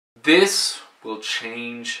This will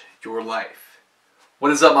change your life.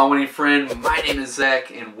 What is up, my winning friend? My name is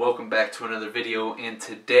Zach and welcome back to another video. And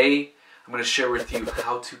today I'm going to share with you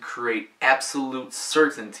how to create absolute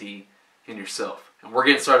certainty in yourself. And we're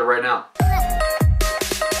getting started right now.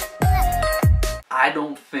 I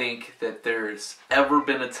don't think that there's ever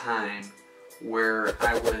been a time where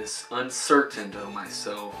I was uncertain of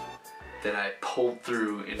myself that I pulled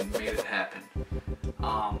through and made it happen.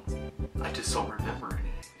 I just don't remember any.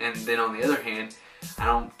 And then on the other hand, I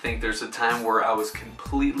don't think there's a time where I was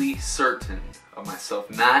completely certain of myself.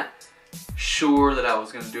 Not sure that I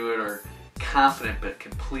was going to do it or confident, but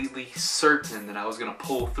completely certain that I was going to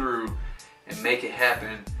pull through and make it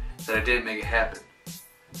happen, that I didn't make it happen.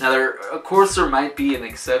 Now, of course there might be an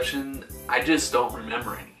exception. I just don't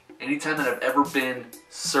remember any. Anytime that I've ever been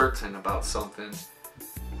certain about something,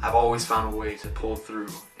 I've always found a way to pull through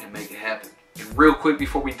and make it happen. And real quick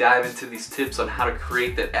before we dive into these tips on how to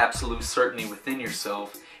create that absolute certainty within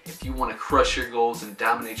yourself, if you want to crush your goals and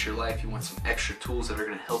dominate your life, you want some extra tools that are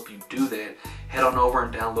going to help you do that, head on over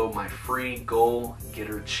and download my free Goal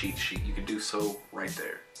Getter cheat sheet. You can do so right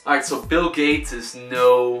there. Alright, so Bill Gates is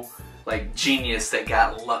no genius that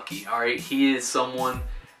got lucky. Alright, he is someone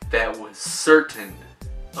that was certain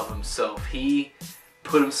of himself. He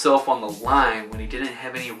put himself on the line when he didn't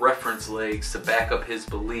have any reference legs to back up his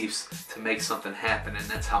beliefs to make something happen, and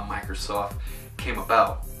that's how Microsoft came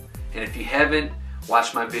about. And if you haven't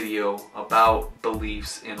watched my video about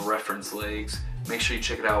beliefs and reference legs, make sure you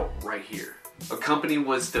check it out right here. A company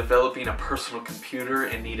was developing a personal computer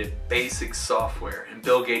and needed basic software, and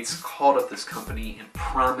Bill Gates called up this company and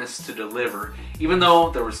promised to deliver, even though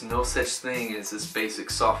there was no such thing as this basic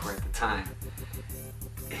software at the time.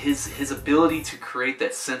 His ability to create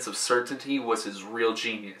that sense of certainty was his real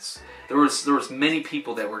genius. There was many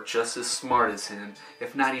people that were just as smart as him,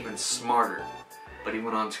 if not even smarter. But he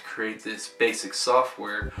went on to create this basic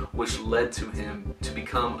software, which led to him to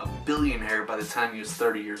become a billionaire by the time he was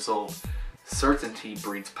 30 years old. Certainty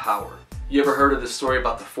breeds power. You ever heard of the story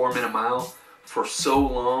about the 4-minute mile? For so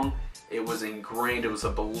long, it was ingrained, it was a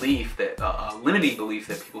belief, that a limiting belief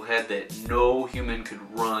that people had, that no human could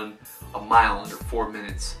run a mile under 4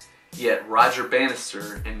 minutes. Yet Roger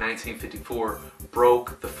Bannister in 1954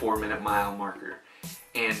 broke the 4-minute mile marker.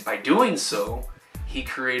 And by doing so, he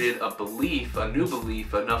created a belief, a new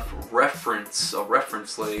belief, enough reference, a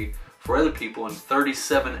reference leg for other people, and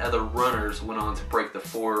 37 other runners went on to break the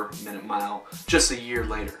 4-minute mile just a year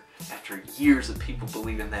later, after years of people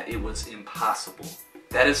believing that it was impossible.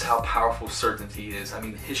 That is how powerful certainty is. I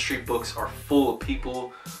mean, history books are full of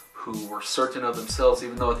people who were certain of themselves,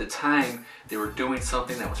 even though at the time they were doing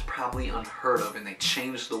something that was probably unheard of, and they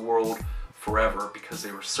changed the world forever because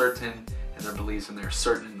they were certain in their beliefs and they're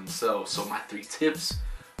certain in themselves. So my 3 tips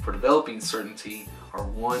for developing certainty are: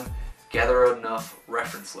 1, gather enough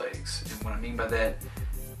reference legs. And what I mean by that,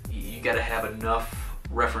 you got to have enough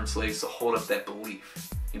reference legs to hold up that belief.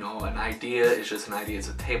 You know, an idea is just an idea. It's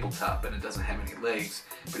a tabletop and it doesn't have any legs.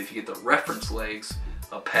 But if you get the reference legs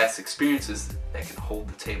of past experiences that can hold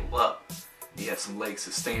the table up, you have some legs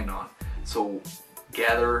to stand on. So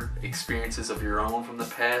gather experiences of your own from the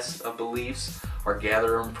past of beliefs, or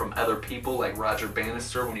gather them from other people like Roger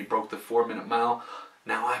Bannister when he broke the 4-minute mile.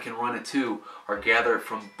 Now I can run it too. Or gather it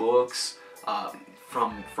from books,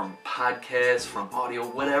 from podcasts, from audio,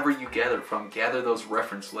 whatever you gather from. Gather those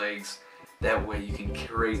reference legs. That way you can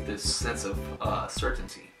create this sense of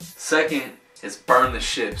certainty. 2nd is burn the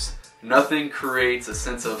ships. Nothing creates a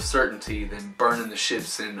sense of certainty than burning the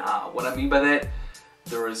ships. And what I mean by that,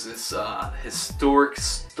 there was this historic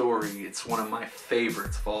story, it's one of my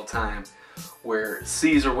favorites of all time, where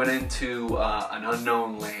Caesar went into an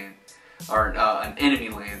unknown land, or an enemy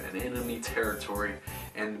land, an enemy territory,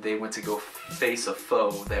 and they went to go face a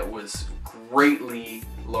foe that was greatly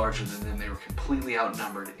larger than them. They were completely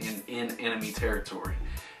outnumbered in enemy territory.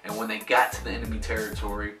 And when they got to the enemy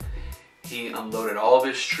territory, he unloaded all of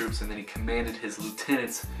his troops, and then he commanded his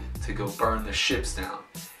lieutenants to go burn the ships down.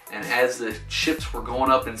 And as the ships were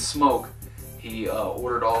going up in smoke, he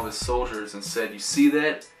ordered all of his soldiers and said, "You see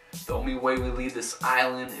that? The only way we leave this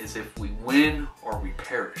island is if we win or we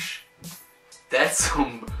perish." That's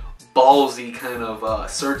some ballsy kind of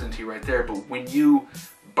certainty right there. But when you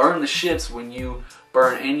burn the ships, when you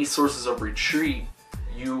burn any sources of retreat,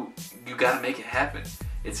 you got to make it happen.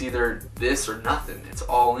 It's either this or nothing. It's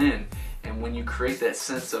all in. And when you create that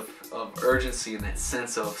sense of urgency and that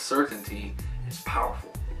sense of certainty, it's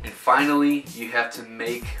powerful. And finally, you have to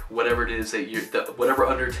make whatever it is that whatever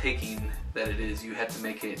undertaking that it is, you have to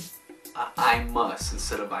make it I must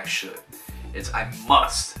instead of I should. It's I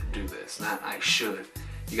must do this, not I should.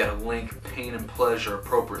 You got to link pain and pleasure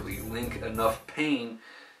appropriately. Link enough pain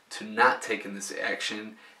to not taking this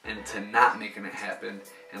action and to not making it happen,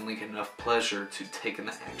 and link enough pleasure to taking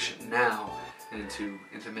the action now and into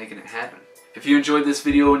making it happen. If you enjoyed this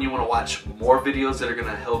video and you want to watch more videos that are going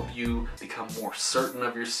to help you become more certain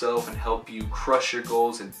of yourself and help you crush your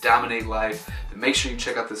goals and dominate life, then make sure you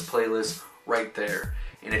check out this playlist right there.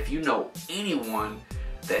 And if you know anyone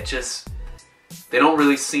that they don't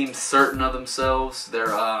really seem certain of themselves, they're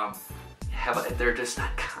just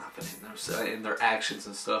not confident in their actions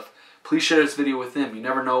and stuff, please share this video with them. You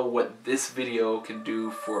never know what this video can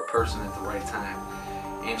do for a person at the right time.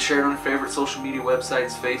 And share it on your favorite social media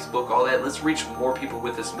websites, Facebook, all that. Let's reach more people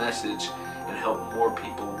with this message and help more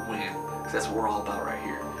people win. Because that's what we're all about right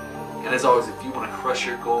here. And as always, if you want to crush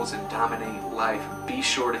your goals and dominate life, be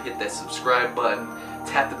sure to hit that subscribe button,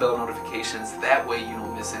 tap the bell notifications. That way you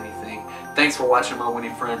don't miss anything. Thanks for watching, my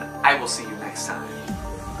winning friend. I will see you next time.